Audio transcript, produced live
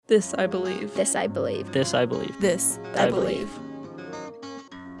This I believe. This I believe. This I believe. This I believe.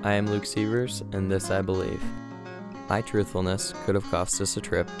 I am Luke Sievers, and this I believe. My truthfulness could have cost us a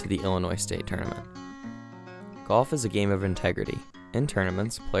trip to the Illinois State Tournament. Golf is a game of integrity. In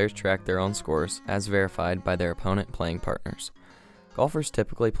tournaments, players track their own scores as verified by their opponent playing partners. Golfers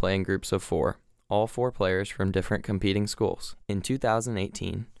typically play in groups of 4, all 4 players from different competing schools. In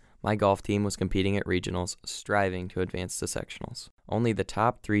 2018, my golf team was competing at regionals, striving to advance to sectionals. Only the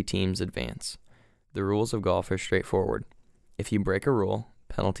top 3 teams advance. The rules of golf are straightforward. If you break a rule,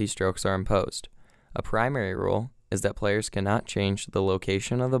 penalty strokes are imposed. A primary rule is that players cannot change the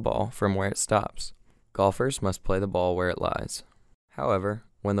location of the ball from where it stops. Golfers must play the ball where it lies. However,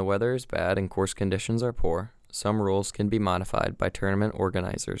 when the weather is bad and course conditions are poor, some rules can be modified by tournament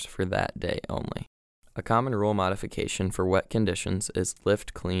organizers for that day only. A common rule modification for wet conditions is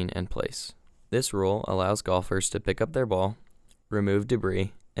lift clean and place. This rule allows golfers to pick up their ball, remove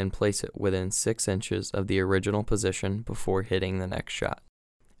debris, and place it within 6 inches of the original position before hitting the next shot.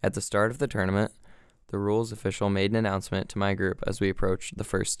 At the start of the tournament, the rules official made an announcement to my group as we approached the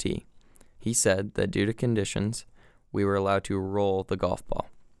first tee. He said that due to conditions, we were allowed to roll the golf ball.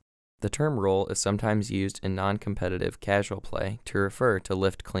 The term roll is sometimes used in non-competitive casual play to refer to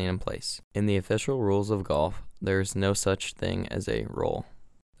lift clean in place. In the official rules of golf, there is no such thing as a roll.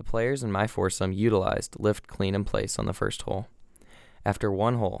 The players in my foursome utilized lift clean in place on the first hole. After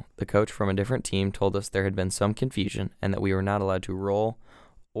one hole, the coach from a different team told us there had been some confusion and that we were not allowed to roll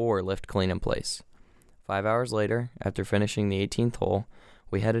or lift clean in place. 5 hours later, after finishing the 18th hole,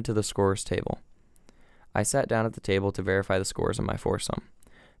 we headed to the scorer's table. I sat down at the table to verify the scores in my foursome.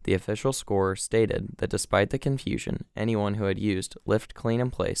 The official scorer stated that despite the confusion, anyone who had used lift clean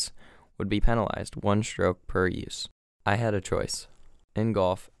in place would be penalized 1 stroke per use. I had a choice. In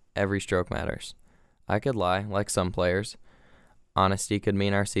golf, every stroke matters. I could lie, like some players. Honesty could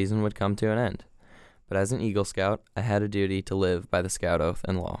mean our season would come to an end. But as an Eagle Scout, I had a duty to live by the Scout Oath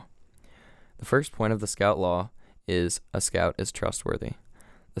and law. The first point of the Scout Law is a Scout is trustworthy.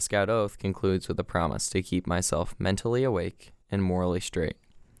 The Scout Oath concludes with a promise to keep myself mentally awake and morally straight.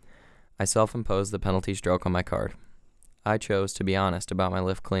 I self-imposed the penalty stroke on my card. I chose to be honest about my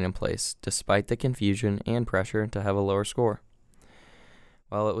lift clean in place, despite the confusion and pressure to have a lower score.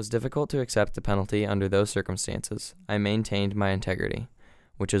 While it was difficult to accept the penalty under those circumstances, I maintained my integrity,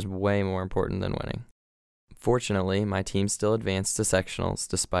 which is way more important than winning. Fortunately, my team still advanced to sectionals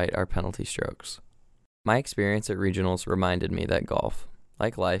despite our penalty strokes. My experience at regionals reminded me that golf,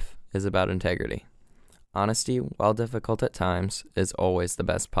 like life, is about integrity. Honesty, while difficult at times, is always the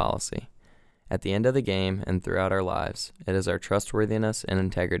best policy. At the end of the game and throughout our lives, it is our trustworthiness and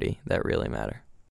integrity that really matter.